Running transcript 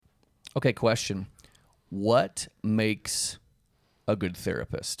Okay, question. What makes a good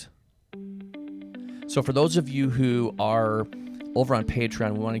therapist? So for those of you who are over on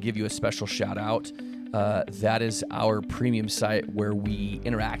Patreon, we want to give you a special shout out. That is our premium site where we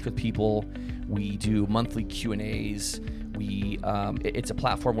interact with people. We do monthly Q&As. It's a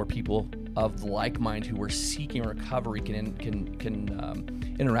platform where people of like mind who are seeking recovery can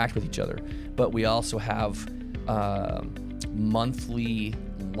interact with each other. But we also have monthly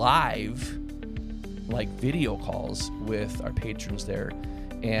live video calls with our patrons there.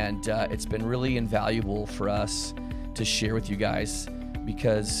 And it's been really invaluable for us to share with you guys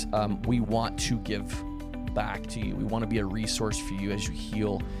because we want to give back to you. We want to be a resource for you as you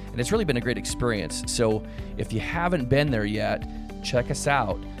heal. And it's really been a great experience. So if you haven't been there yet, check us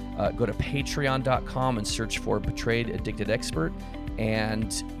out. Go to patreon.com and search for Betrayed Addicted Expert,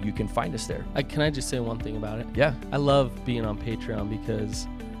 and you can find us there. Can I just say one thing about it? Yeah. I love being on Patreon because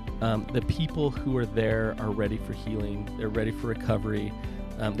the people who are there are ready for healing. They're ready for recovery.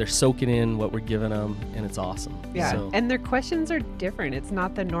 They're soaking in what we're giving them, and it's awesome. Yeah, and their questions are different. It's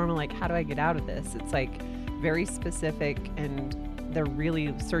not the normal, how do I get out of this? It's very specific, and they're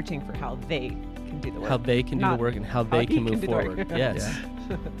really searching for how they can do the work. How they can do the work and how they can move forward. Yes.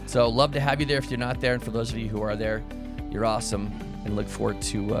 Yeah. So love to have you there if you're not there, and for those of you who are there, you're awesome, and look forward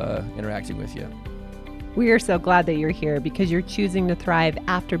to interacting with you. We are so glad that you're here because you're choosing to thrive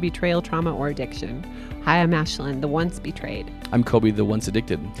after betrayal, trauma, or addiction. Hi, I'm Ashlyn, the once betrayed. I'm Kobe, the once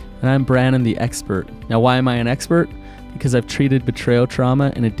addicted. And I'm Brandon, the expert. Now, why am I an expert? Because I've treated betrayal,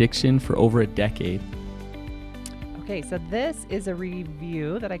 trauma, and addiction for over a decade. Okay, so this is a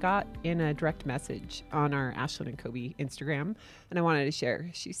review that I got in a direct message on our Ashlyn and Kobe Instagram, and I wanted to share.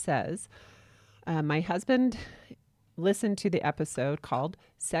 She says, my husband listened to the episode called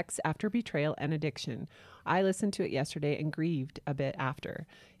Sex After Betrayal and Addiction. I listened to it yesterday and grieved a bit after.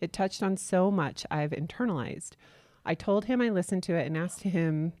 It touched on so much I've internalized. I told him I listened to it and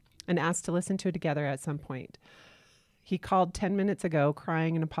asked to listen to it together at some point. He called 10 minutes ago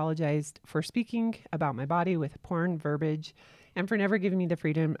crying and apologized for speaking about my body with porn verbiage and for never giving me the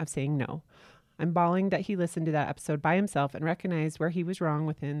freedom of saying no. I'm bawling that he listened to that episode by himself and recognized where he was wrong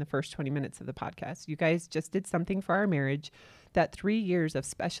within the first 20 minutes of the podcast. You guys just did something for our marriage that 3 years of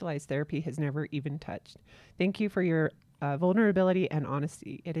specialized therapy has never even touched. Thank you for your vulnerability and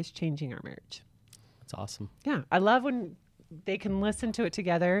honesty. It is changing our marriage. That's awesome. Yeah. I love when they can listen to it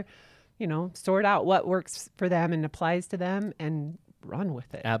together, sort out what works for them and applies to them and run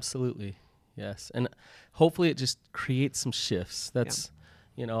with it. Absolutely. Yes. And hopefully it just creates some shifts. That's,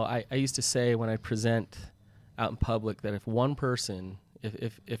 I used to say when I present out in public that if one person,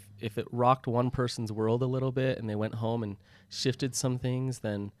 if it rocked one person's world a little bit and they went home and shifted some things,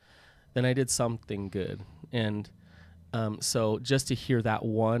 then I did something good. And so just to hear that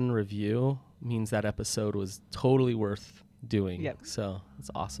one review means that episode was totally worth doing. Yep. So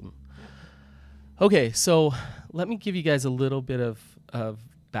it's awesome. Okay, so let me give you guys a little bit of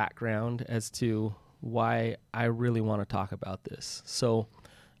background as to why I really want to talk about this. So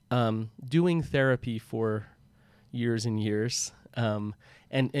doing therapy for years and years and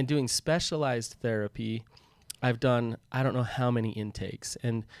doing specialized therapy, I've done I don't know how many intakes.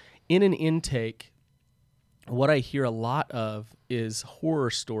 And in an intake, what I hear a lot of is horror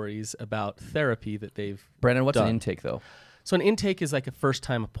stories about therapy that they've Brandon, what's done. an intake, though? So an intake is like a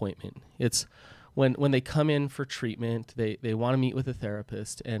first-time appointment. It's when they come in for treatment, they want to meet with a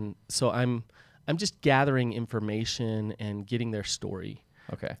therapist, and so I'm just gathering information and getting their story.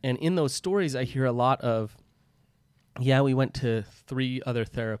 Okay. And in those stories, I hear a lot of, we went to 3 other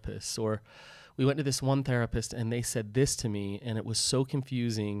therapists, or we went to this one therapist and they said this to me, and it was so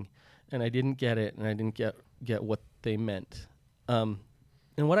confusing, and I didn't get it, and I didn't get what they meant. And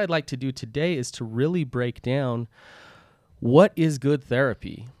what I'd like to do today is to really break down what is good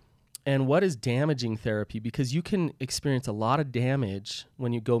therapy and what is damaging therapy, because you can experience a lot of damage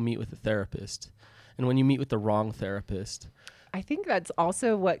when you go meet with a therapist and when you meet with the wrong therapist. I think that's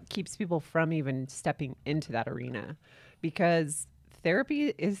also what keeps people from even stepping into that arena, because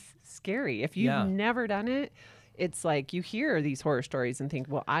therapy is scary. If you've never done it, it's like you hear these horror stories and think,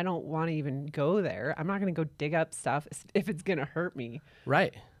 well, I don't want to even go there. I'm not going to go dig up stuff if it's going to hurt me.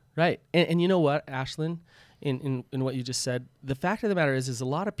 Right. And you know what, Ashlyn? In what you just said, the fact of the matter is a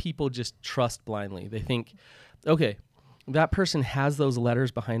lot of people just trust blindly. They think, okay, that person has those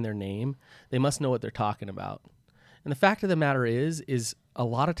letters behind their name. They must know what they're talking about. And the fact of the matter is a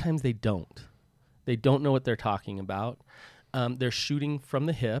lot of times they don't. They don't know what they're talking about. They're shooting from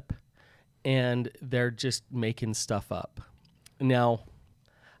the hip, and they're just making stuff up. Now,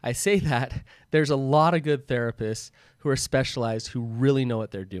 I say that there's a lot of good therapists who are specialized who really know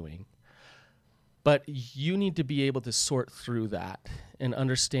what they're doing. But you need to be able to sort through that and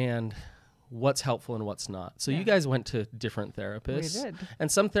understand what's helpful and what's not. So you guys went to different therapists. We did.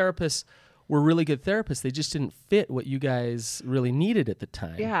 And some therapists were really good therapists. They just didn't fit what you guys really needed at the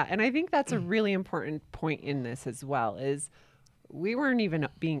time. Yeah, and I think that's a really important point in this as well, is we weren't even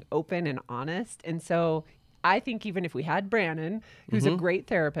being open and honest. And so I think even if we had Brandon, who's a great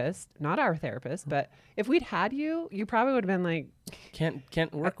therapist, not our therapist, but if we'd had you, you probably would have been like,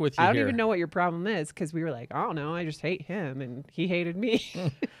 Can't work with you I don't here. even know what your problem is, because we were like, I don't know, I just hate him and he hated me.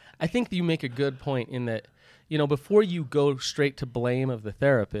 I think you make a good point in that, before you go straight to blame of the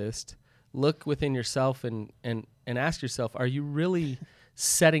therapist, look within yourself and ask yourself, are you really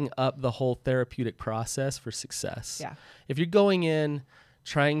setting up the whole therapeutic process for success? Yeah. If you're going in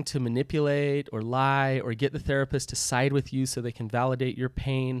trying to manipulate or lie or get the therapist to side with you so they can validate your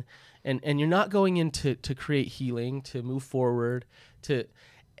pain, and you're not going in to create healing, to move forward,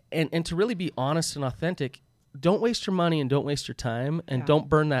 and to really be honest and authentic, don't waste your money and don't waste your time, and don't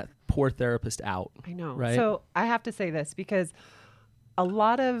burn that poor therapist out. I know. Right? So I have to say this, because a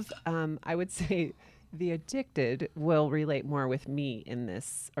lot of, I would say, the addicted will relate more with me in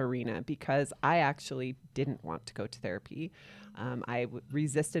this arena, because I actually didn't want to go to therapy. I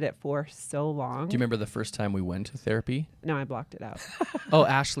resisted it for so long. Do you remember the first time we went to therapy? No, I blocked it out. Oh,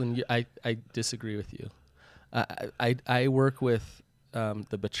 Ashlyn, I disagree with you. I work with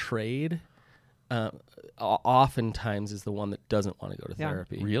the betrayed. Oftentimes is the one that doesn't want to go to Yeah.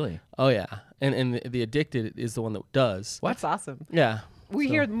 therapy. Really? Oh yeah, and the addicted is the one that does. That's awesome. Yeah. We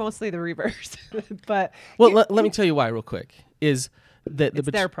So- hear mostly the reverse, but Well, let me tell you why real quick. Is that it's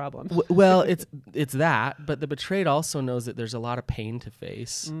their problem. Well, it's that, but the betrayed also knows that there's a lot of pain to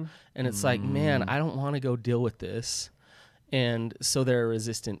face, and it's like, man, I don't want to go deal with this, and so they're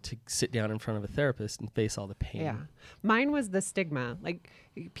resistant to sit down in front of a therapist and face all the pain. Yeah. Mine was the stigma. Like,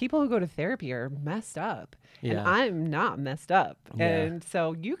 people who go to therapy are messed up. And Yeah. I'm not messed up. Yeah. And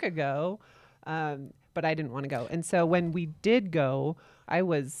so you could go, but I didn't want to go. And so when we did go, I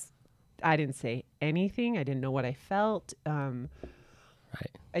didn't say anything. I didn't know what I felt. Right.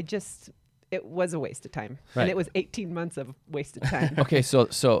 It was a waste of time. Right. And it was 18 months of wasted time. Okay, so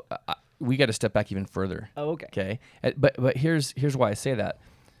we got to step back even further. Oh, okay. Okay, but here's why I say that.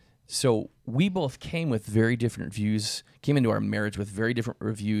 So we both came with very different views. Came into our marriage with very different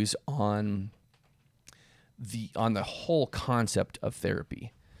reviews on the whole concept of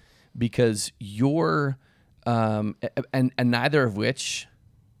therapy, because you're and neither of which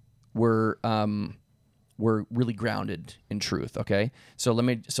were really grounded in truth. Okay, so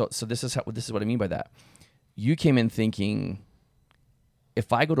this is what I mean by that. You came in thinking,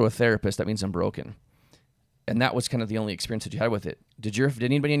 if I go to a therapist, that means I'm broken. And that was kind of the only experience that you had with it. Did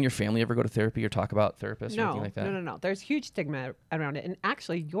anybody in your family ever go to therapy or talk about therapists or anything like that? No. There's huge stigma around it. And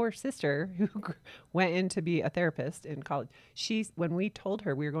actually, your sister, who went in to be a therapist in college, when we told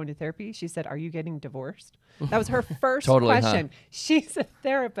her we were going to therapy, she said, "Are you getting divorced?" That was her first Totally, huh? question. She's a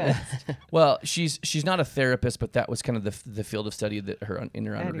therapist. Well, she's not a therapist, but that was kind of the field of study that in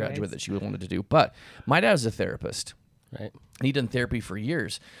her undergraduate Anyways. that she wanted to do. But my dad was a therapist. Right. And he'd done therapy for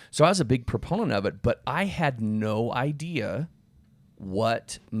years. So I was a big proponent of it, but I had no idea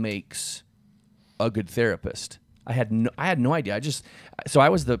what makes a good therapist. I had no idea. So I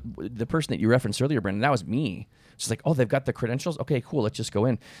was the person that you referenced earlier, Brandon. That was me. It's like, oh, they've got the credentials. Okay, cool. Let's just go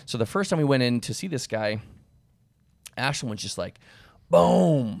in. So the first time we went in to see this guy, Ashlyn was just like,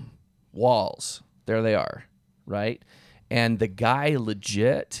 boom, walls. There they are, right? And the guy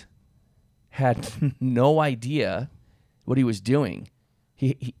legit had no idea what he was doing.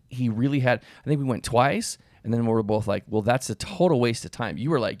 He really had. I think we went twice, and then we were both like, well, that's a total waste of time. You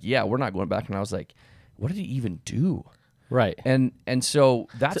were like, yeah, we're not going back. And I was like, what did he even do? Right. And so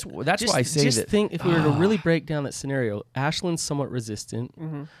that's why I say just that. think, if we were to really break down that scenario, Ashlyn's somewhat resistant,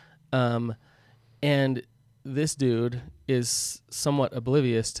 and this dude is somewhat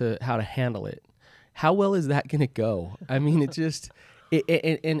oblivious to how to handle it. How well is that going to go? I mean, it just,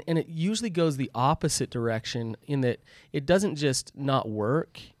 it usually goes the opposite direction in that it doesn't just not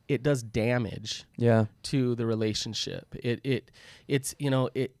work; it does damage Yeah. to the relationship. It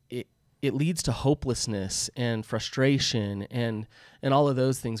leads to hopelessness and frustration and all of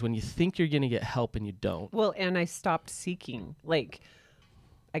those things when you think you're going to get help and you don't. Well, and I stopped seeking. Like,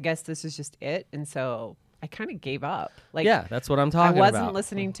 I guess this is just it. And so I kind of gave up. Like, Yeah, that's what I'm I talking wasn't about.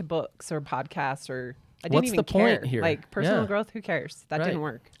 listening to books or podcasts, or I didn't What's even the point care. here? Like, personal Yeah. growth, who cares? That Right. didn't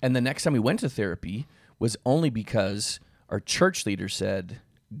work. And the next time we went to therapy was only because our church leader said,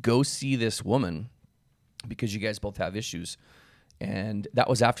 go see this woman because you guys both have issues. And that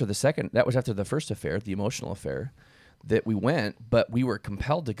was after the first affair, the emotional affair. that we went, but we were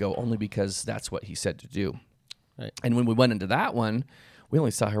compelled to go only because that's what he said to do. Right. And when we went into that one, we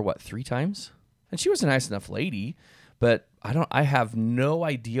only saw her 3 times, and she was a nice enough lady, but I have no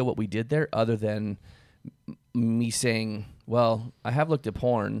idea what we did there other than me saying, well, I have looked at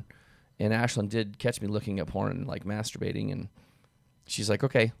porn, and Ashlyn did catch me looking at porn, like masturbating, and she's like,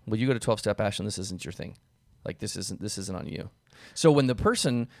 okay, well, you go to 12-step, Ashlyn, this isn't your thing. Like, this isn't on you. So when the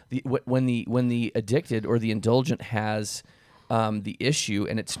person, when the addicted or the indulgent has the issue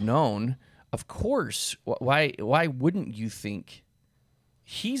and it's known, of course, why wouldn't you think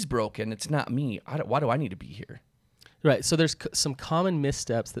he's broken? It's not me. Why do I need to be here? Right. So there's some common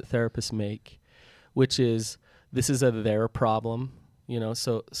missteps that therapists make, which is this is their problem,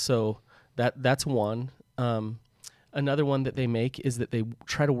 So that's one. Another one that they make is that they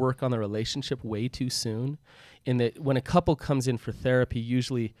try to work on the relationship way too soon. In that when a couple comes in for therapy,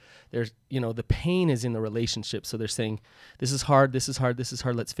 usually there's, the pain is in the relationship. So they're saying, this is hard,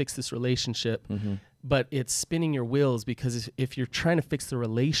 let's fix this relationship. Mm-hmm. But it's spinning your wheels, because if you're trying to fix the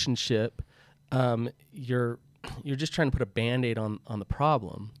relationship, you're just trying to put a Band-Aid on the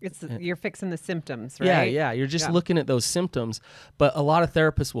problem. You're fixing the symptoms, right? Yeah. You're just looking at those symptoms. But a lot of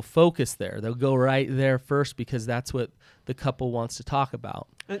therapists will focus there. They'll go right there first because that's what the couple wants to talk about.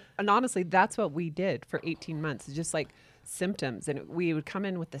 And honestly, that's what we did for 18 months. Just like symptoms. And we would come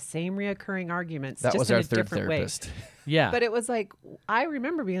in with the same reoccurring arguments. That just was in our a third different therapist. way. Yeah. But it was like, I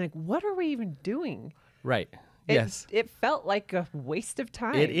remember being like, what are we even doing? Right. Yes. It felt like a waste of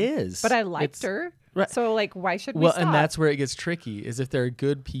time. It is. But I liked her. Right. So, like, why should we Well, stop? and that's where it gets tricky, is if they're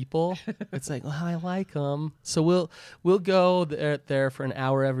good people, it's like, well, I like them. So we'll go there for an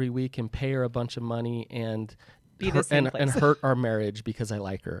hour every week and pay her a bunch of money and hurt our marriage because I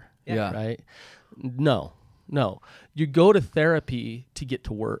like her. Yeah. Right? No. You go to therapy to get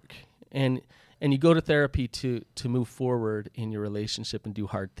to work. And you go to therapy to move forward in your relationship and do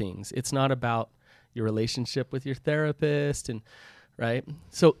hard things. It's not about your relationship with your therapist and right.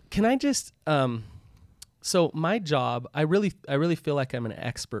 So can I just so my job, I really feel like I'm an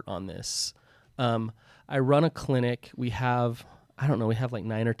expert on this. I run a clinic. We have like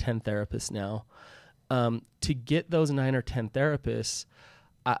 9 or 10 therapists now. To get those 9 or 10 therapists,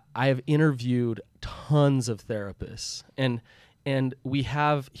 I have interviewed tons of therapists, and we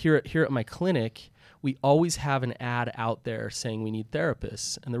have here at my clinic, we always have an ad out there saying we need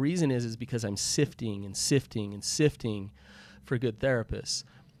therapists, and the reason is because I'm sifting for good therapists.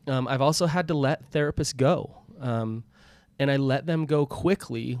 I've also had to let therapists go, and I let them go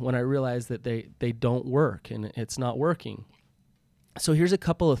quickly when I realize that they don't work and it's not working. So here's a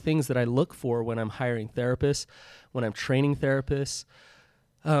couple of things that I look for when I'm hiring therapists, when I'm training therapists.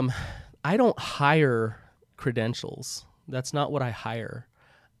 I don't hire credentials. That's not what I hire.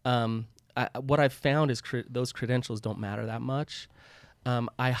 What I've found is those credentials don't matter that much.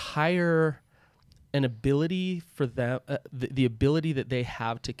 I hire an ability for them, the ability that they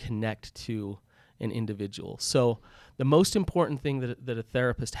have to connect to an individual. So the most important thing that a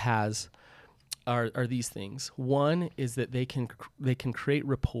therapist has are these things. One is that they can create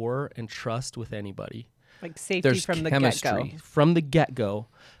rapport and trust with anybody. Like safety There's from chemistry. the get-go. From the get-go,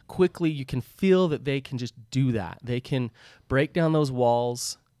 quickly you can feel that they can just do that. They can break down those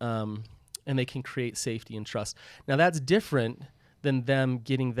walls, and they can create safety and trust. Now that's different than them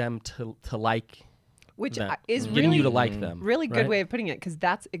getting them to like Which them, is getting really you to like them. Really good right? way of putting it, because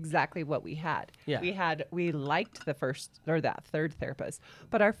that's exactly what we had. Yeah. We liked the first or that third therapist,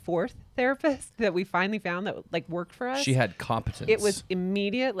 but our fourth therapist that we finally found that like worked for us. She had competence. It was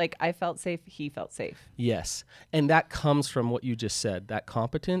immediate. Like I felt safe. He felt safe. Yes, and that comes from what you just said, that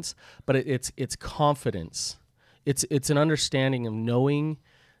competence. But it's confidence. It's an understanding of knowing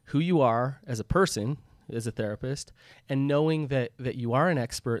who you are as a person, as a therapist, and knowing that you are an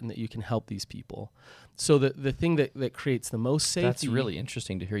expert and that you can help these people. So the thing that creates the most safety. That's really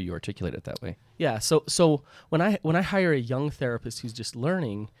interesting to hear you articulate it that way. Yeah. So when I hire a young therapist who's just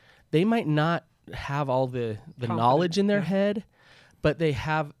learning, they might not have all the knowledge in their head, but they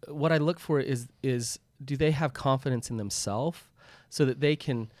have. What I look for is do they have confidence in themselves so that they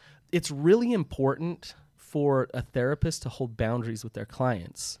can. It's really important for a therapist to hold boundaries with their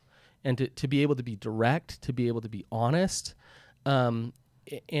clients and to be able to be direct, to be able to be honest.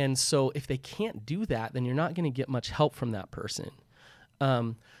 And so if they can't do that, then you're not going to get much help from that person.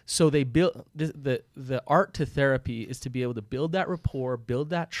 So they build the art to therapy is to be able to build that rapport, build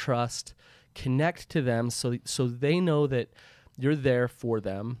that trust, connect to them so they know that you're there for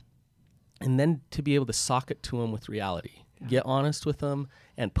them, and then to be able to sock it to them with reality. Yeah. Get honest with them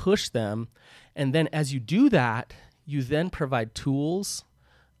and push them. And then as you do that, you then provide tools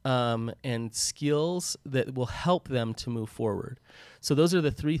and skills that will help them to move forward. So those are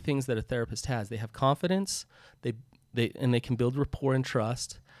the three things that a therapist has. They have confidence, and they can build rapport and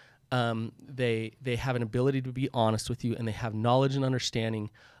trust. They have an ability to be honest with you, and they have knowledge and understanding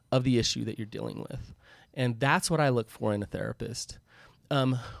of the issue that you're dealing with. And that's what I look for in a therapist.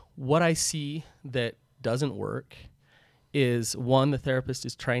 What I see that doesn't work is, one, the therapist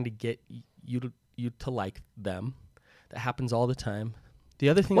is trying to get you to like them. That happens all the time. The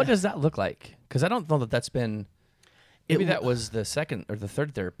other thing, what does that look like? Because I don't know that that's been. Maybe that was the second or the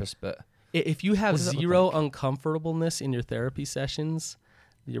third therapist, but if you have what does that look zero like? uncomfortableness in your therapy sessions,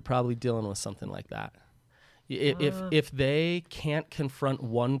 you're probably dealing with something like that. If they can't confront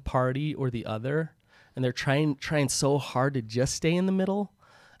one party or the other, and they're trying so hard to just stay in the middle,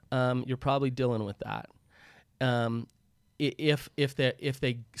 you're probably dealing with that. If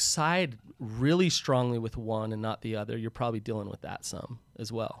they side really strongly with one and not the other, you're probably dealing with that some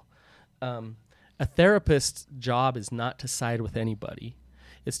as well. A therapist's job is not to side with anybody.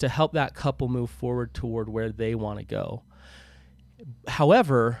 It's to help that couple move forward toward where they want to go.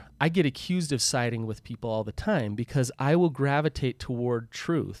 However, I get accused of siding with people all the time because I will gravitate toward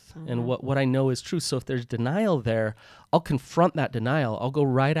truth and what I know is true. So if there's denial there, I'll confront that denial. I'll go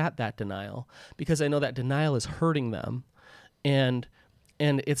right at that denial because I know that denial is hurting them. And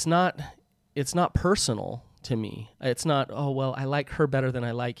it's not personal to me. It's not, oh, well, I like her better than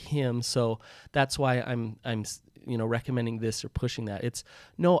I like him, so that's why I'm recommending this or pushing that. It's,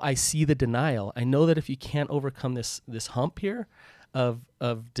 no, I see the denial. I know that if you can't overcome this hump here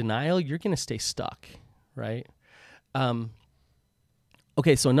of denial, you're going to stay stuck, right?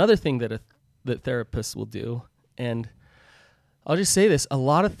 Okay, so another thing that therapists will do, and I'll just say this, a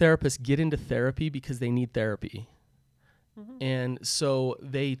lot of therapists get into therapy because they need therapy. And so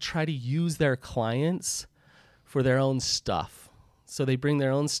they try to use their clients for their own stuff. So they bring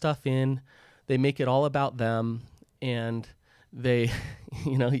their own stuff in, they make it all about them, and they,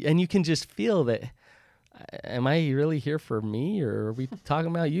 and you can just feel that, am I really here for me, or are we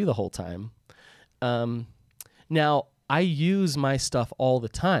talking about you the whole time? Now, I use my stuff all the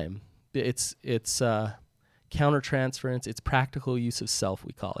time. It's countertransference, it's practical use of self,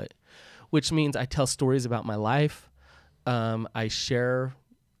 we call it, which means I tell stories about my life. I share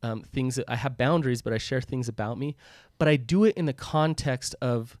things that I have boundaries, but I share things about me. But I do it in the context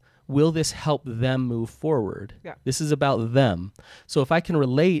of, will this help them move forward? Yeah. This is about them. So if I can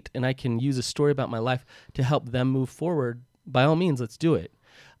relate and I can use a story about my life to help them move forward, by all means, let's do it.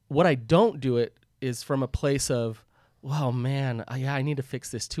 What I don't do it is from a place of, wow, man, I need to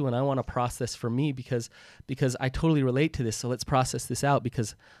fix this too, and I want to process for me because I totally relate to this, so let's process this out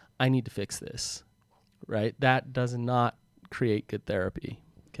because I need to fix this. Right? That does not create good therapy.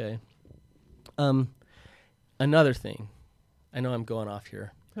 Okay. Another thing, I know I'm going off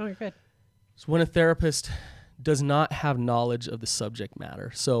here. Oh, you're good. So when a therapist does not have knowledge of the subject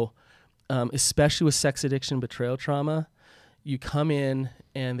matter, so especially with sex addiction, betrayal trauma, you come in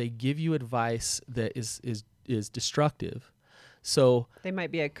and they give you advice that is destructive. So they might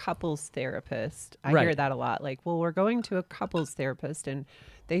be a couples therapist. I Right. hear that a lot. Like, well, we're going to a couples therapist, and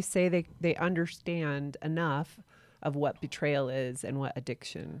they say they understand enough of what betrayal is and what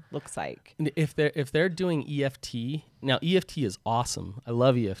addiction looks like. if they're doing EFT, now EFT is awesome. I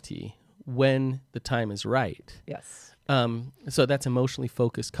love EFT when the time is right. Yes. So that's emotionally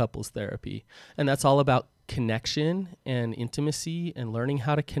focused couples therapy. And that's all about connection and intimacy and learning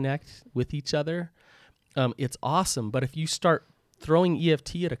how to connect with each other. It's awesome. But if you start throwing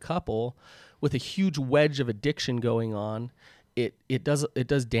EFT at a couple with a huge wedge of addiction going on, it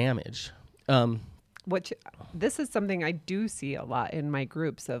does damage. Which this is something I do see a lot in my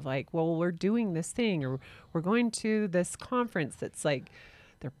groups of like, well, we're doing this thing or we're going to this conference that's like,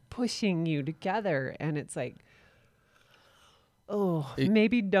 they're pushing you together. And it's like,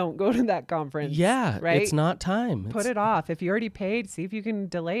 maybe don't go to that conference. Yeah, right? it's not time. Put it off. If you already paid, see if you can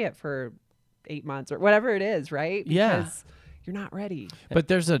delay it for 8 months or whatever it is, right? Yeah. Because you're not ready. But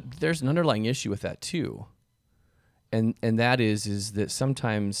there's an underlying issue with that too, and that is that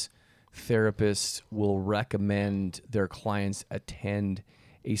sometimes therapists will recommend their clients attend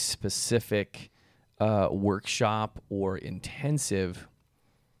a specific workshop or intensive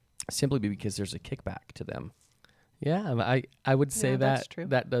simply because there's a kickback to them. Yeah, I would say that's true.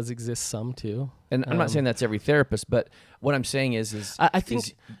 that does exist some too. And I'm not saying that's every therapist, but what I'm saying is I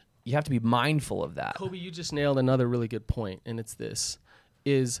think you have to be mindful of that. Kobe, you just nailed another really good point, and it's this: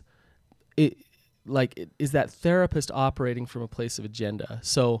 is that therapist operating from a place of agenda?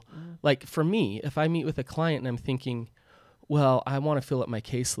 So, like for me, if I meet with a client and I'm thinking, well, I want to fill up my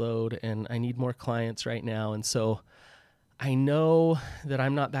caseload and I need more clients right now, and so I know that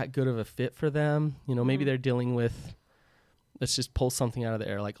I'm not that good of a fit for them. You know, maybe they're dealing with, let's just pull something out of the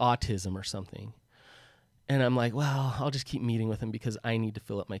air, like autism or something. And I'm like, well, I'll just keep meeting with them because I need to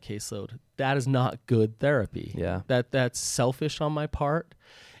fill up my caseload. That is not good therapy. Yeah. That's selfish on my part.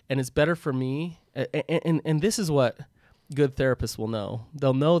 And it's better for me. And this is what good therapists will know.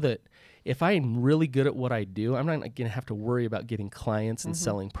 They'll know that if I'm really good at what I do, I'm not going to have to worry about getting clients and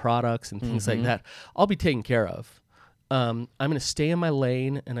selling products and things like that. I'll be taken care of. I'm going to stay in my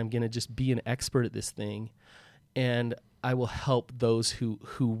lane, and I'm going to just be an expert at this thing. And I will help those who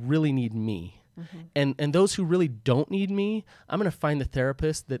really need me. And those who really don't need me, I'm going to find the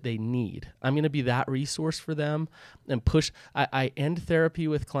therapist that they need. I'm going to be that resource for them and push. I end therapy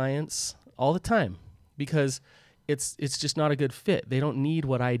with clients all the time because it's just not a good fit. They don't need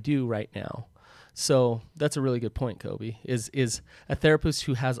what I do right now. So that's a really good point, Kobe. Is a therapist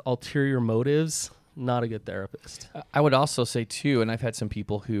who has ulterior motives not a good therapist? I would also say too, and I've had some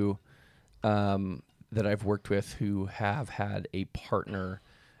people who that I've worked with who have had a partner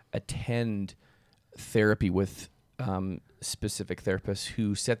attend therapy with specific therapists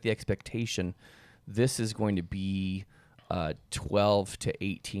who set the expectation this is going to be a 12 to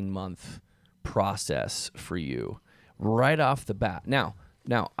 18 month process for you right off the bat. Now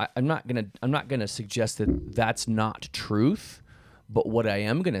I'm not gonna suggest that that's not truth, but what I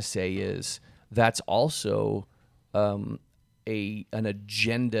am gonna say is that's also an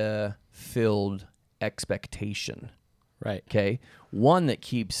agenda filled expectation. Right. Okay. One that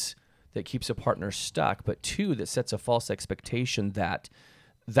keeps a partner stuck, but two that sets a false expectation that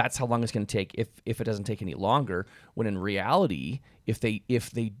that's how long it's going to take if it doesn't take any longer, when in reality, if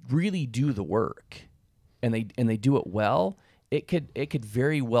they really do the work and they do it well, it's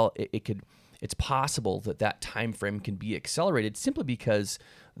possible that time frame can be accelerated simply because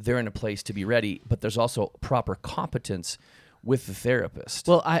they're in a place to be ready, but there's also proper competence with the therapist.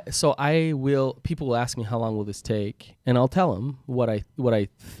 Well, people will ask me how long will this take, and I'll tell them what I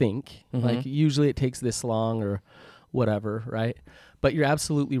think. Like usually it takes this long or whatever, right? But you're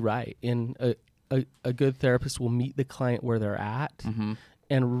absolutely right. And a good therapist will meet the client where they're at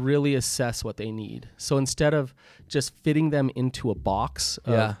and really assess what they need. So instead of just fitting them into a box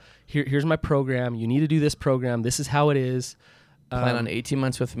of here's my program, you need to do this program, this is how it is. Plan on 18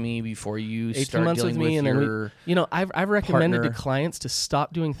 months with me before you start months dealing with me, with and your then I've recommended partner. to clients to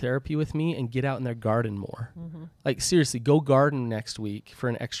stop doing therapy with me and get out in their garden more. Like seriously, go garden next week for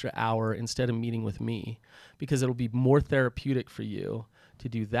an extra hour instead of meeting with me, because it'll be more therapeutic for you to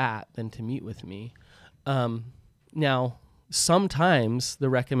do that than to meet with me. Now, sometimes the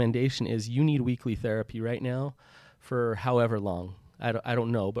recommendation is you need weekly therapy right now for however long. I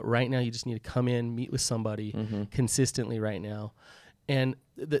don't know, but right now you just need to come in, meet with somebody consistently right now. And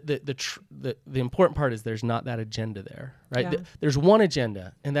the important part is there's not that agenda there, right? Yeah. There's one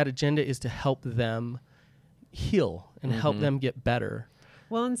agenda, and that agenda is to help them heal and help them get better.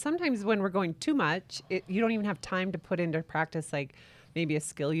 Well, and sometimes when we're going too much, you don't even have time to put into practice, like maybe a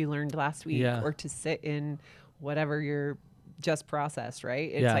skill you learned last week or to sit in whatever you're just processed,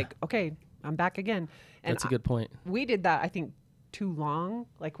 right? It's like, okay, I'm back again. And That's a good point. We did that, I think, too long,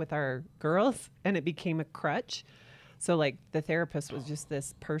 like with our girls, and it became a crutch. So like the therapist was just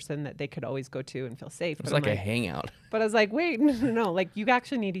this person that they could always go to and feel safe. It's like a hangout. But I was like, wait, no, like you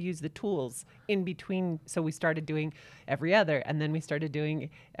actually need to use the tools in between. So we started doing every other, and then we started doing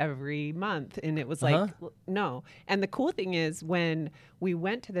every month. And it was like, no. And the cool thing is when we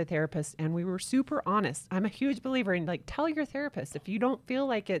went to the therapist and we were super honest, I'm a huge believer in like, tell your therapist if you don't feel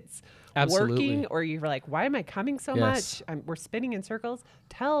like it's working, or you're like, why am I coming so much? We're spinning in circles.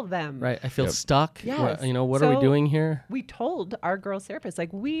 Tell them. Right. I feel stuck. Yes. What are we doing here? We told our girls therapists,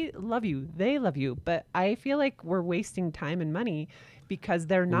 like, we love you, they love you, but I feel like we're wasting time and money because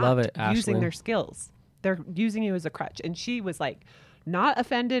they're not using their skills. They're using you as a crutch. And she was like, not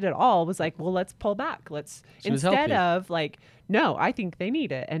offended at all, was like, well, let's pull back. Instead of like, no, I think they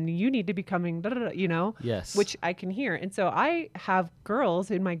need it and you need to be coming, Yes. Which I can hear. And so I have girls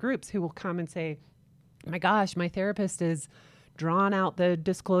in my groups who will come and say, my gosh, my therapist is drawn out the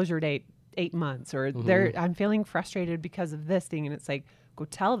disclosure date 8 months, or I'm feeling frustrated because of this thing. And it's like, go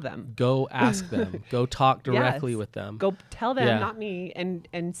tell them. Go ask them. Go talk directly with them. Go tell them, not me,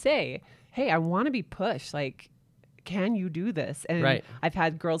 and say, hey, I want to be pushed. Like, can you do this? And I've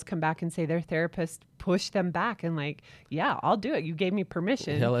had girls come back and say their therapist pushed them back and like, yeah, I'll do it. You gave me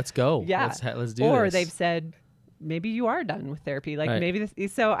permission. Yeah, let's go. Yeah. Let's do this. Or they've said, maybe you are done with therapy. Like maybe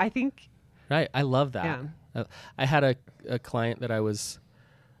this. So I think. Right. I love that. Yeah. I had a client that I was,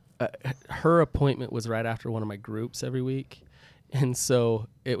 her appointment was right after one of my groups every week. And so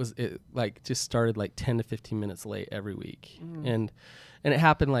it like just started like 10 to 15 minutes late every week. And it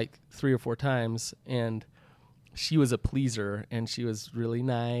happened like 3 or 4 times. And she was a pleaser and she was really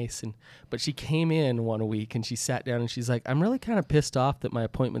nice. But she came in one week and she sat down and she's like, I'm really kind of pissed off that my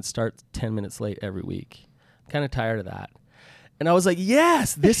appointment starts 10 minutes late every week. I'm kind of tired of that. And I was like,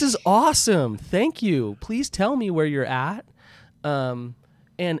 yes, this is awesome. Thank you. Please tell me where you're at. And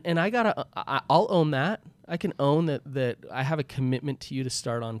I'll own that. I can own that I have a commitment to you to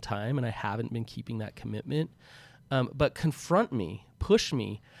start on time, and I haven't been keeping that commitment. But confront me, push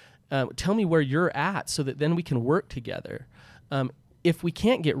me, tell me where you're at so that then we can work together. If we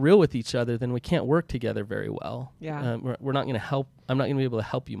can't get real with each other, then we can't work together very well. Yeah. We're not going to help. I'm not going to be able to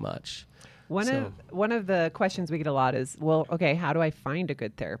help you much. One of the questions we get a lot is, well, okay, how do I find a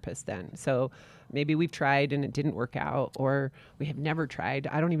good therapist then? So maybe we've tried and it didn't work out, or we have never tried.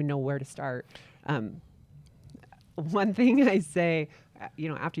 I don't even know where to start. One thing I say,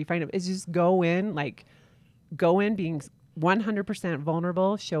 after you find it, is just go in being 100%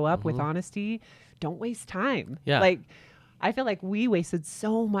 vulnerable, show up with honesty. Don't waste time. Yeah. Like, I feel like we wasted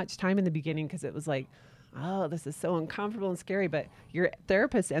so much time in the beginning because it was like, oh, this is so uncomfortable and scary. But your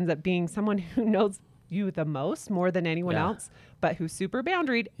therapist ends up being someone who knows you the most, more than anyone else, but who's super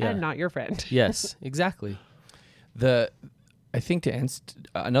boundaried and not your friend. Yes, exactly. I think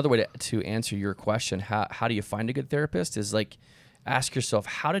another way to answer your question, how do you find a good therapist, is like, ask yourself,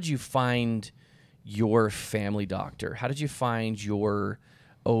 how did you find your family doctor? How did you find your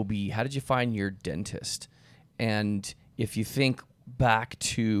OB? How did you find your dentist? And if you think back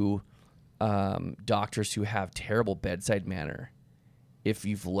to doctors who have terrible bedside manner, if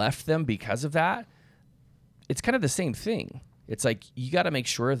you've left them because of that, it's kind of the same thing. It's like you got to make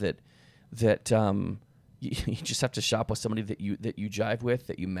sure that you just have to shop with somebody that you jive with,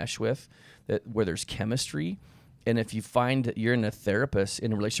 that you mesh with, where there's chemistry. And if you find that you're in a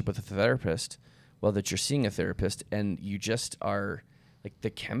relationship with a therapist, well, that you're seeing a therapist and you just are like,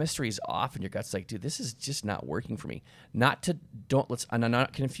 the chemistry's off and your gut's like, dude, this is just not working for me. And I'm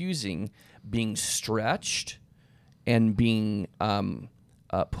not confusing being stretched and being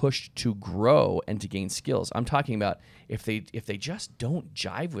pushed to grow and to gain skills. I'm talking about if they just don't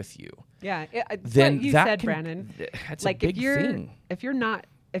jive with you. Yeah, then what you that said, Brandon. That's like a big thing.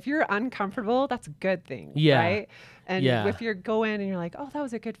 If you're uncomfortable, that's a good thing. Yeah. Right. And Yeah. if you go in and you're like, oh, that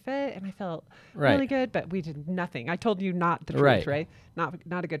was a good fit, and I felt Right. really good, but we did nothing. I told you not the truth, Right. right?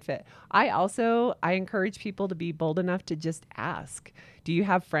 Not a good fit. I encourage people to be bold enough to just ask. Do you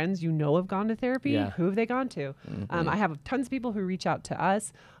have friends you know have gone to therapy? Yeah. Who have they gone to? I have tons of people who reach out to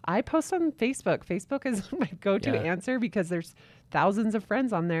us. I post on Facebook. Facebook is my go-to answer because there's thousands of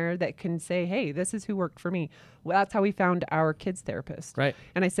friends on there that can say, hey, this is who worked for me. Well, that's how we found our kids therapist. Right.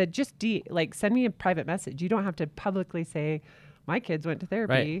 And I said, just send me a private message. You don't have to publicly say my kids went to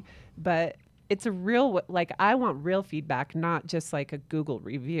therapy, Right. but it's a real, I want real feedback, not just like a Google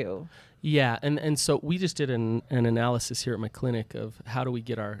review. Yeah, and so we just did an analysis here at my clinic of how do we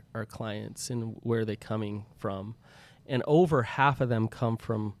get our clients and where are they coming from. And over half of them come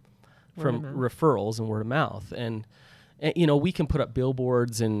from referrals and word of mouth. And we can put up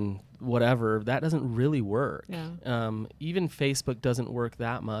billboards and whatever. That doesn't really work. Yeah. Even Facebook doesn't work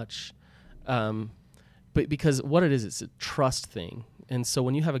that much. But because what it is, it's a trust thing. And so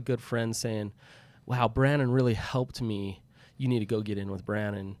when you have a good friend saying, wow, Brandon really helped me, you need to go get in with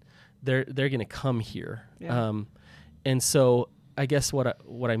Brandon, they're going to come here. Yeah. And so I guess what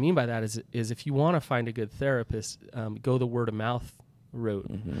I mean by that is if you want to find a good therapist, go the word of mouth route,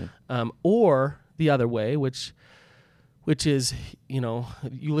 or the other way, which is,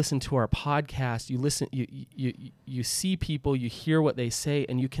 you listen to our podcast, you see people, you hear what they say,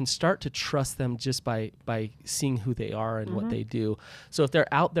 and you can start to trust them just by seeing who they are and what they do. So if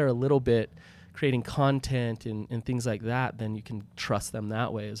they're out there a little bit creating content and things like that, then you can trust them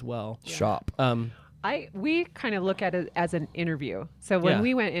that way as well. Shop. We kind of look at it as an interview. So when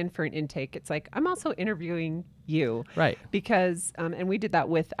we went in for an intake, it's like, I'm also interviewing you. Right. Because, and we did that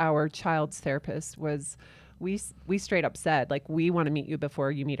with our child's therapist, was we straight up said, like, we want to meet you before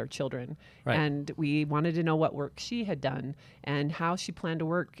you meet our children. Right. And we wanted to know what work she had done and how she planned to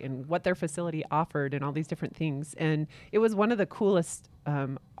work and what their facility offered and all these different things. And it was one of the coolest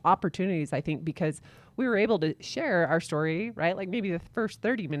opportunities, I think, because we were able to share our story, right? Like maybe the first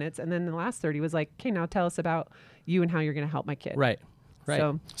 30 minutes, and then the last 30 was like, okay, now tell us about you and how you're going to help my kid. Right.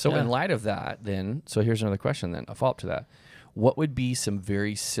 So in light of that, then, so here's another question then, a follow-up to that. What would be some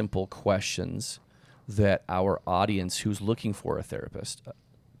very simple questions that our audience who's looking for a therapist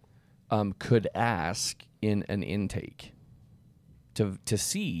could ask in an intake to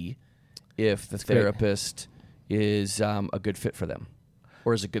see if the therapist is a good fit for them,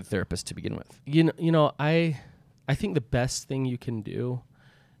 or is a good therapist to begin with? I think the best thing you can do,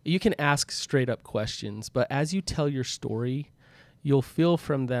 you can ask straight up questions, but as you tell your story, you'll feel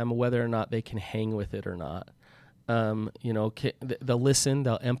from them whether or not they can hang with it or not. They'll listen,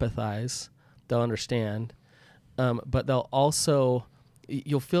 they'll empathize, they'll understand, but they'll also,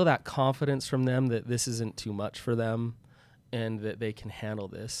 you'll feel that confidence from them that this isn't too much for them and that they can handle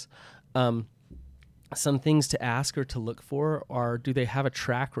this. Some things to ask or to look for are, do they have a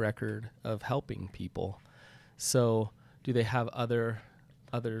track record of helping people? So do they have other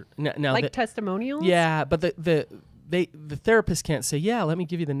now like testimonials? Yeah, but the therapist can't say, yeah, let me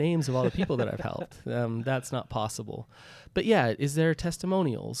give you the names of all the people that I've helped. That's not possible. But yeah, is there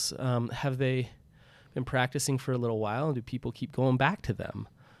testimonials? Have they been practicing for a little while, and do people keep going back to them?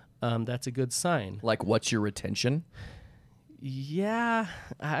 That's a good sign. Like, what's your retention? Yeah,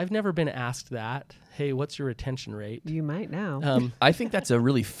 I've never been asked that. Hey, what's your retention rate? You might now. I think that's a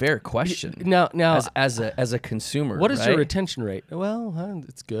really fair question. Now, as a consumer, what is right? your retention rate? Well,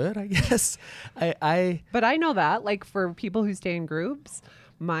 it's good, I guess. But I know that, like, for people who stay in groups,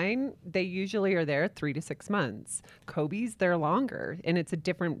 mine, they usually are there 3 to 6 months. Kobe's there longer, and it's a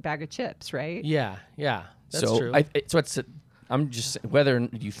different bag of chips, right? Yeah, that's true. I'm just, whether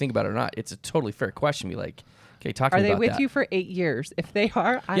you think about it or not, it's a totally fair question. Be like, okay, talk to Are me they about with that. you for 8 years? If they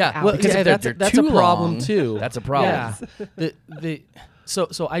are, I'm out. Well, because if they're that's too a problem long, too. That's a problem. Yeah.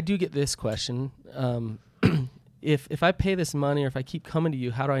 So I do get this question. If I pay this money, or if I keep coming to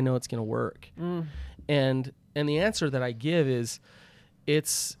you, how do I know it's going to work? And the answer that I give is,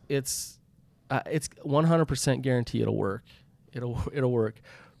 it's 100% guarantee it'll work. It'll work.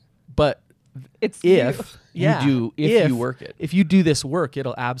 But It's if you. you work it. If you do this work,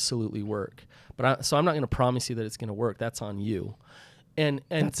 it'll absolutely work. But I'm not going to promise you that it's going to work. That's on you. And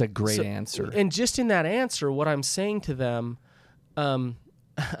that's a great answer. And just in that answer, what I'm saying to them, I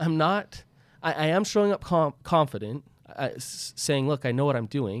am showing up confident, saying, look, I know what I'm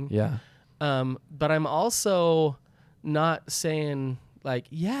doing. Yeah. But I'm also not saying like,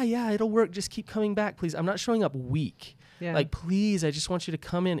 yeah, it'll work. Just keep coming back, please. I'm not showing up weak. Yeah. Like, please, I just want you to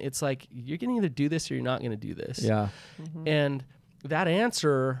come in. It's like, you're going to either do this or you're not going to do this. Yeah. Mm-hmm. And that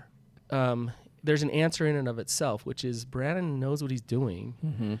answer, there's an answer in and of itself, which is Brandon knows what he's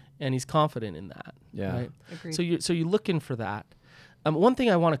doing, and he's confident in that. Yeah. Right? Agreed. So you're looking for that. One thing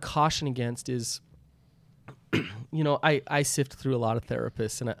I want to caution against is, I sift through a lot of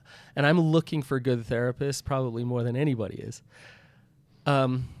therapists, and I'm looking for good therapists probably more than anybody is.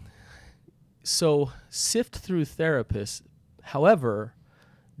 So sift through therapists. However,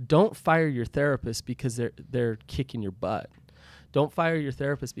 don't fire your therapist because they're kicking your butt. Don't fire your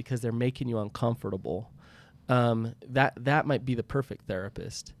therapist because they're making you uncomfortable. That might be the perfect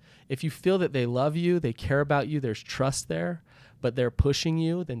therapist. If you feel that they love you, they care about you, there's trust there, but they're pushing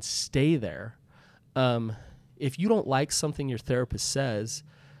you, then stay there. If you don't like something your therapist says,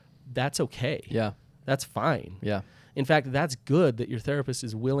 that's okay. Yeah. That's fine. Yeah. In fact, that's good that your therapist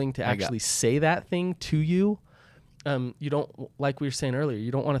is willing to actually say that thing to you. You don't, like we were saying earlier,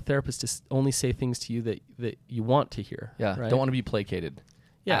 you don't want a therapist to only say things to you that you want to hear. Yeah. Right? Don't want to be placated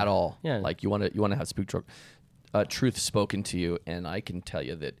at all. Yeah. Like you want to have truth spoken to you. And I can tell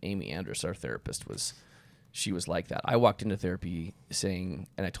you that Amy Andrus, our therapist, she was like that. I walked into therapy saying,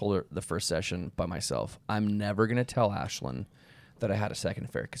 and I told her the first session by myself, I'm never going to tell Ashlyn that I had a second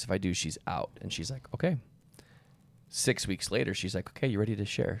affair, because if I do, she's out. And she's like, okay. 6 weeks later, she's like, okay, you ready to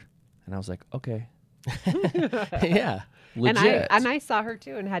share? And I was like, okay. Yeah. Legit. And I saw her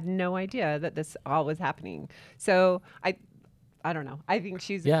too and had no idea that this all was happening. So I don't know. I think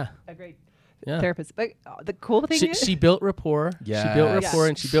she's a great therapist. But the cool thing is she built rapport. Yes. She built rapport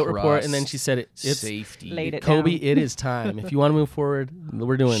and she built rapport, and then Trust. she said it's Safety. Laid it Kobe, down. it is time. If you want to move forward,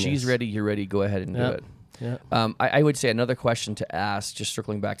 we're doing this. She's ready. You're ready. Go ahead and do it. Yeah. I would say another question to ask, just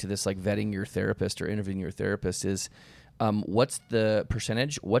circling back to this, like vetting your therapist or interviewing your therapist, is what's the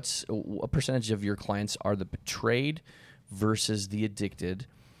percentage? What percentage of your clients are the betrayed versus the addicted?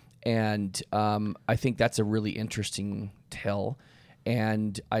 And I think that's a really interesting tell.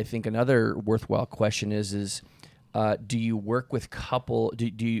 And I think another worthwhile question is do you work with couple?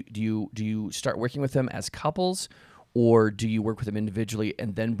 Do you start working with them as couples, or do you work with them individually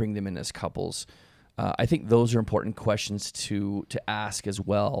and then bring them in as couples? I think those are important questions to ask as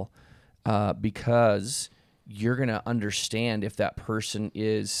well, because you're going to understand if that person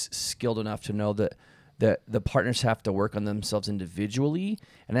is skilled enough to know that the partners have to work on themselves individually,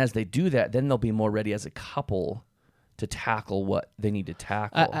 and as they do that, then they'll be more ready as a couple to tackle what they need to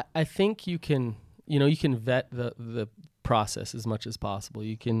tackle. I think you can vet the process as much as possible.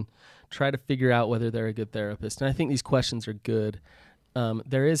 You can try to figure out whether they're a good therapist. And I think these questions are good.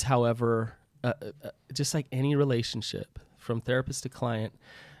 There is, however, just like any relationship from therapist to client,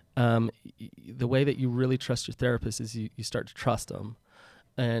 the way that you really trust your therapist is you start to trust them,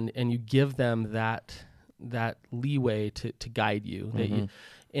 and you give them that leeway to guide you. That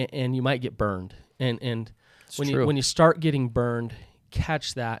and you might get burned. And when you start getting burned,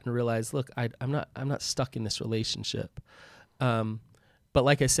 catch that and realize, look, I'm not stuck in this relationship. But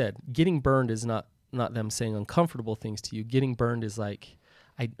like I said, getting burned is not them saying uncomfortable things to you. Getting burned is like,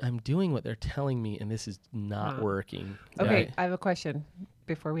 I'm doing what they're telling me, and this is not working. Okay, right? I have a question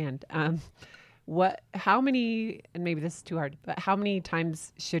before we end. How many, and maybe this is too hard, but how many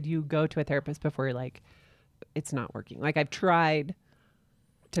times should you go to a therapist before you're like, it's not working? Like, I've tried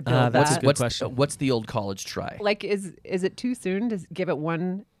to build that's that. a good question. What's the old college try? Like, is it too soon to give it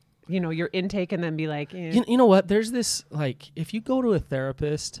one, your intake and then be like, eh. You know what? There's this, like, if you go to a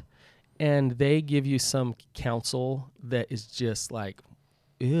therapist and they give you some counsel that is just like,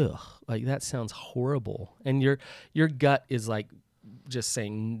 ugh, like that sounds horrible, and your gut is like just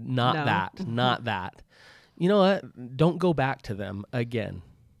saying not that. You know what? Don't go back to them again,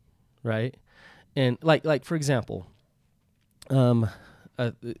 right? And like for example,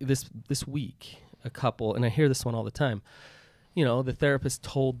 this week, a couple, and I hear this one all the time. The therapist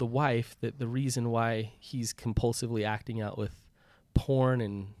told the wife that the reason why he's compulsively acting out with porn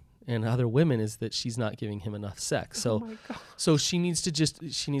and other women is that she's not giving him enough sex. So, so she needs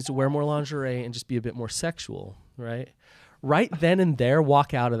to wear more lingerie and just be a bit more sexual, right? Right then and there,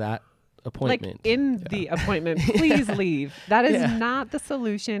 walk out of that appointment. Like in the appointment, please leave. That is not the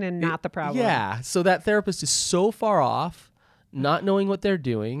solution and not the problem. Yeah. So that therapist is so far off, not knowing what they're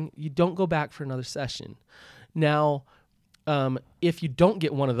doing. You don't go back for another session. Now, if you don't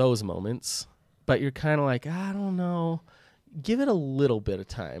get one of those moments, but you're kind of like, I don't know, give it a little bit of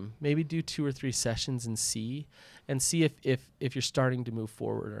time. Maybe do 2 or 3 sessions and see if you're starting to move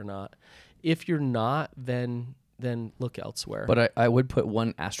forward or not. If you're not, then look elsewhere. But I would put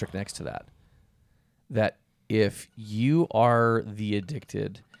one asterisk next to that if you are the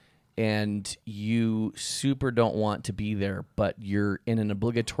addicted and you super don't want to be there, but you're in an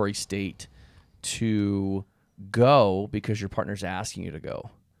obligatory state to go because your partner's asking you to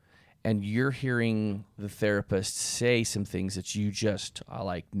go, and you're hearing the therapist say some things that you just are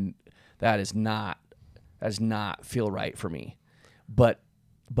like, that does not feel right for me, but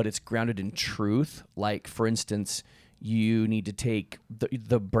it's grounded in truth. Like, for instance, you need to take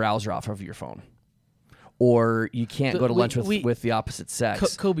the browser off of your phone, or you can't go to lunch with the opposite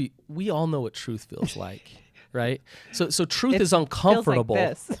sex. Kobe, we all know what truth feels like, right? So truth is uncomfortable.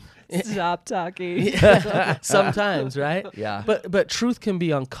 Feels like this. Stop talking. Sometimes, right? Yeah. But truth can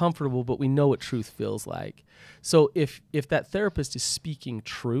be uncomfortable, but we know what truth feels like. So if that therapist is speaking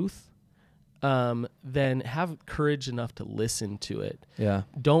truth, then have courage enough to listen to it. Yeah.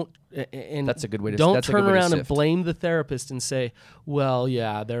 That's a good way to. Don't turn around and blame the therapist and say, "Well,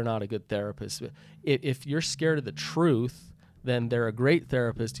 yeah, they're not a good therapist." If you're scared of the truth, then they're a great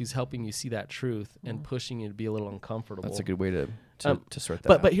therapist who's helping you see that truth and pushing you to be a little uncomfortable. That's a good way to sort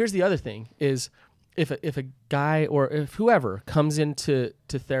that out. But here's the other thing is, if a guy or if whoever comes into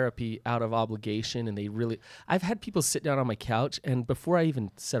therapy out of obligation and I've had people sit down on my couch and before I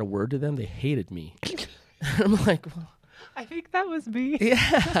even said a word to them, they hated me. I'm like, well, I think that was me.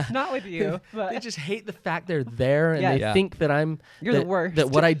 Yeah. Not with you. But they just hate the fact they're there and Yes. they think that You're the worst. That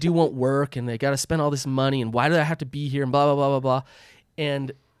what I do won't work and they got to spend all this money and why do I have to be here and blah, blah, blah, blah, blah.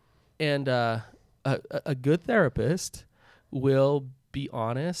 And a good therapist will be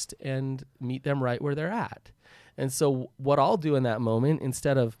honest and meet them right where they're at. And so what I'll do in that moment,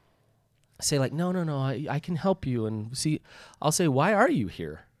 instead of say like, no, I can help you. And I'll say, why are you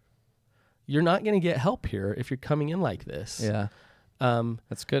here? You're not going to get help here if you're coming in like this. Yeah.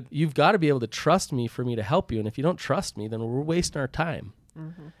 That's good. You've got to be able to trust me for me to help you. And if you don't trust me, then we're wasting our time.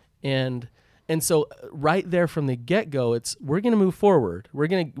 Mm-hmm. And so right there from the get-go, we're going to move forward. We're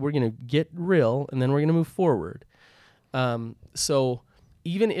going to get real, and then we're going to move forward. So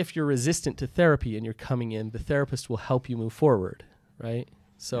even if you're resistant to therapy and you're coming in, the therapist will help you move forward, right?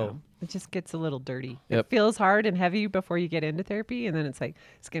 So it just gets a little dirty. Yep. It feels hard and heavy before you get into therapy, and then it's like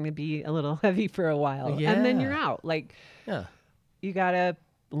it's going to be a little heavy for a while, and then you're out. Like, you got to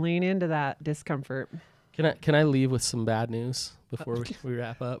lean into that discomfort. Can I leave with some bad news before we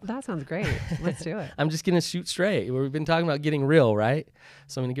wrap up? That sounds great. Let's do it. I'm just going to shoot straight. We've been talking about getting real, right?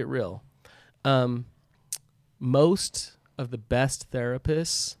 So I'm going to get real. Most of the best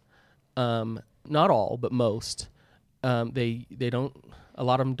therapists, not all, but most, they don't. A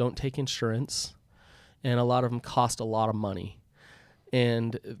lot of them don't take insurance, and a lot of them cost a lot of money.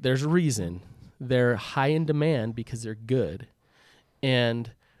 And there's a reason. They're high in demand because they're good.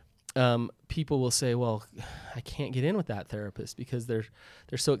 And people will say, well, I can't get in with that therapist because they're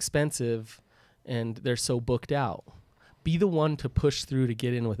so expensive and they're so booked out. Be the one to push through to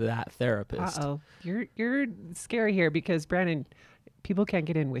get in with that therapist. Uh-oh. You're scary here because, Brandon, people can't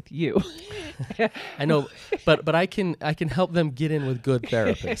get in with you. I know, but I can help them get in with good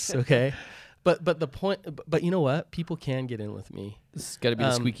therapists, okay? But the point, but you know what? People can get in with me. This has got to be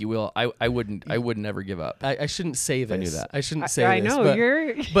the squeaky wheel. I would never give up. I shouldn't say this. I knew that. I shouldn't say I this. know but,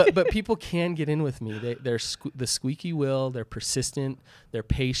 you're. but people can get in with me. They're the squeaky wheel. They're persistent. They're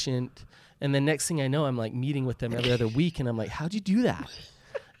patient. And then next thing I know, I'm like meeting with them every other week, and I'm like, how'd you do that?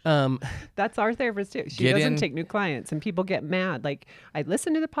 That's our therapist too. She doesn't take new clients, and people get mad. Like, I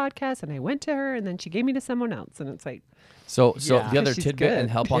listened to the podcast and I went to her, and then she gave me to someone else, and it's like, So Yeah. the other She's tidbit good. and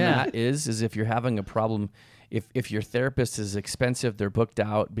help on Yeah. that is if you're having a problem, if your therapist is expensive, they're booked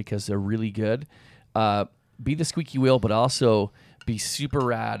out because they're really good. Be the squeaky wheel, but also be super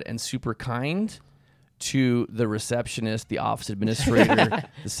rad and super kind to the receptionist, the office administrator,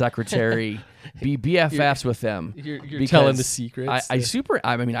 the secretary. Be BFFs with them. You're telling the because secrets.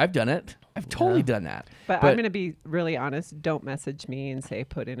 I mean, I've done it. I've totally done that. but I'm going to be really honest. Don't message me and say,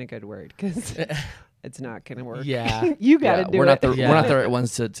 put in a good word, because it's not going to work. Yeah. You got to do we're it. not the Yeah. we're not the right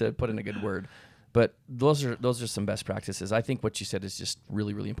ones to put in a good word. But those are some best practices. I think what you said is just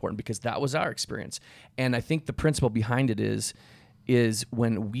really, really important because that was our experience. And I think the principle behind it is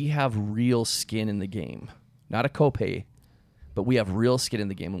when we have real skin in the game, not a copay, but we have real skin in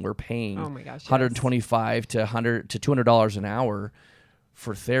the game and we're paying Oh my gosh, yes. $125 to $200 an hour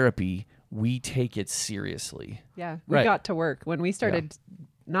for therapy, we take it seriously. Yeah, we Right. got to work. When we started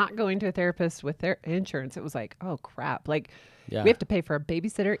not going to a therapist with their insurance, it was like, oh crap. Like, Yeah. we have to pay for a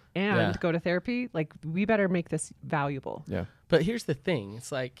babysitter and Yeah. go to therapy. Like, we better make this valuable. Yeah. But here's the thing.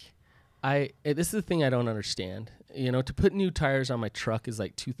 It's like, this is the thing I don't understand. You know, to put new tires on my truck is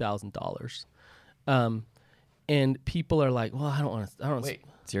like $2,000. And people are like, well, I don't want to. Wait,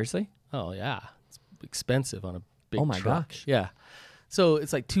 seriously? Oh yeah, it's expensive on a big Oh my truck. gosh. Yeah. So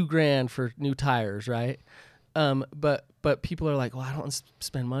it's like $2,000 for new tires, right? But people are like, well, I don't want to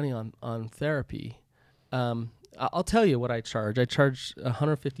spend money on therapy. I'll tell you what I charge. I charge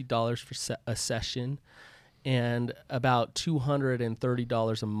 $150 for a session, and about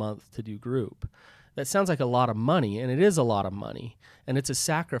 $230 a month to do group. That sounds like a lot of money, and it is a lot of money, and it's a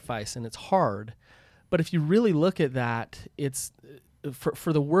sacrifice, and it's hard. But if you really look at that, it's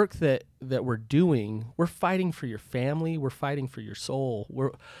for the work that we're doing. We're fighting for your family. We're fighting for your soul.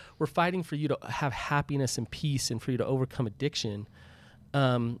 We're fighting for you to have happiness and peace, and for you to overcome addiction.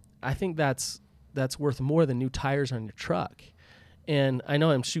 I think that's worth more than new tires on your truck. And I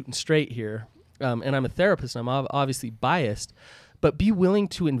know I'm shooting straight here, and I'm a therapist, and I'm obviously biased. But be willing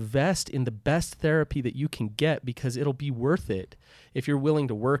to invest in the best therapy that you can get, because it'll be worth it if you're willing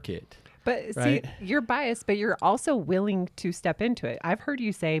to work it. But Right. see, you're biased, but you're also willing to step into it. I've heard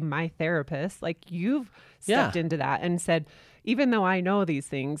you say, my therapist, like you've stepped into that and said, even though I know these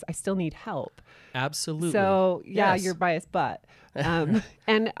things, I still need help. Absolutely. So yeah, Yes. you're biased, but, and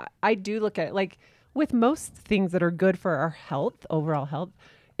I do look at it like with most things that are good for our health, overall health,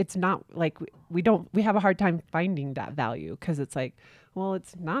 it's not like we have a hard time finding that value, because it's like, well,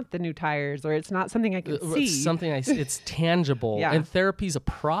 it's not the new tires, or it's not something I can see. It's something it's tangible. Yeah. And therapy's a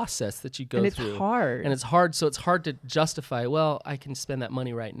process that you go And it's through. hard. And it's hard. So it's hard to justify, well, I can spend that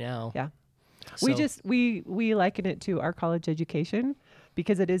money right now. Yeah. So- We liken it to our college education,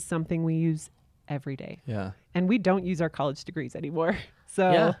 because it is something we use every day. Yeah. And we don't use our college degrees anymore.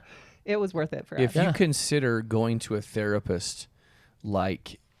 So Yeah. it was worth it for If us. you consider going to a therapist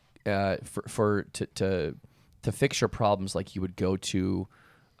like to fix your problems like you would go to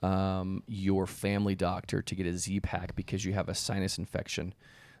your family doctor to get a Z-Pack because you have a sinus infection,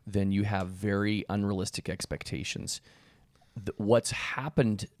 then you have very unrealistic expectations. What's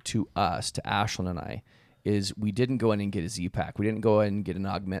happened to us, to Ashlyn and I, is we didn't go in and get a Z-Pack. We didn't go in and get an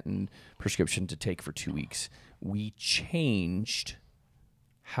Augmentin prescription to take for 2 weeks. We changed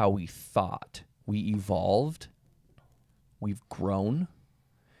how we thought. We evolved. We've grown.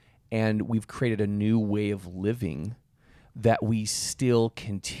 And we've created a new way of living that we still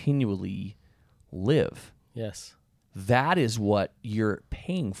continually live. Yes. That is what you're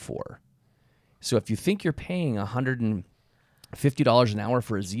paying for. So if you think you're paying $150 an hour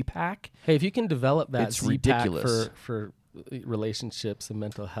for a Z-Pack, Hey, if you can develop that It's Z-Pack ridiculous. for relationships and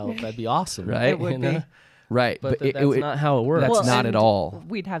mental health, that'd be awesome. Right? It would be. right? But it- that's it- not how it works. That's not and at all.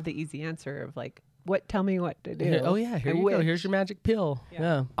 We'd have the easy answer of like, tell me what to do. Here you go. wish. Here's your magic pill.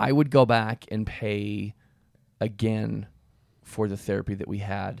 Yeah. I would go back and pay again for the therapy that we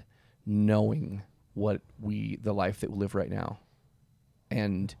had, knowing the life that we live right now.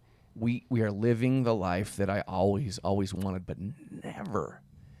 And we are living the life that I always wanted, but never,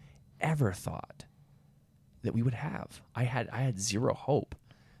 ever thought that we would have. I had zero hope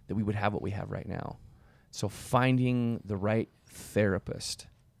that we would have what we have right now. So finding the right therapist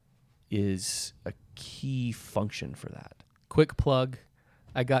is a key function for that. Quick plug.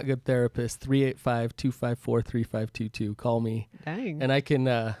 I got good therapist, 385-254-3522. Call me. Dang. And I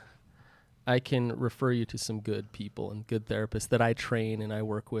can refer you to some good people and good therapists that I train and I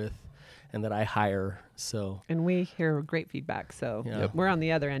work with and that I hire. So And we hear great feedback. So we're on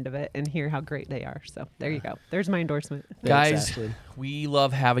the other end of it and hear how great they are. So there you go. There's my endorsement. Guys, Exactly. we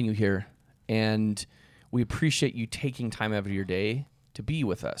love having you here, and we appreciate you taking time out of your day to be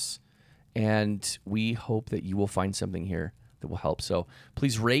with us. And we hope that you will find something here that will help. So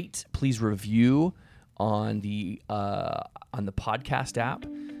please rate, please review on the podcast app.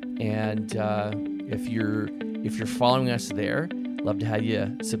 And if you're following us there, love to have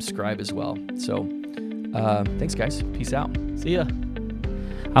you subscribe as well. So thanks, guys. Peace out. See ya.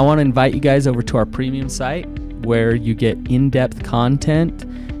 I want to invite you guys over to our premium site where you get in-depth content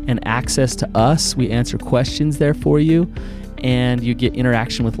and access to us. We answer questions there for you, and you get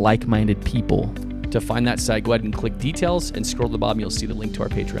interaction with like-minded people. To find that site, go ahead and click details and scroll to the bottom. You'll see the link to our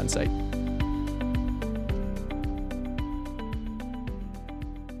Patreon site.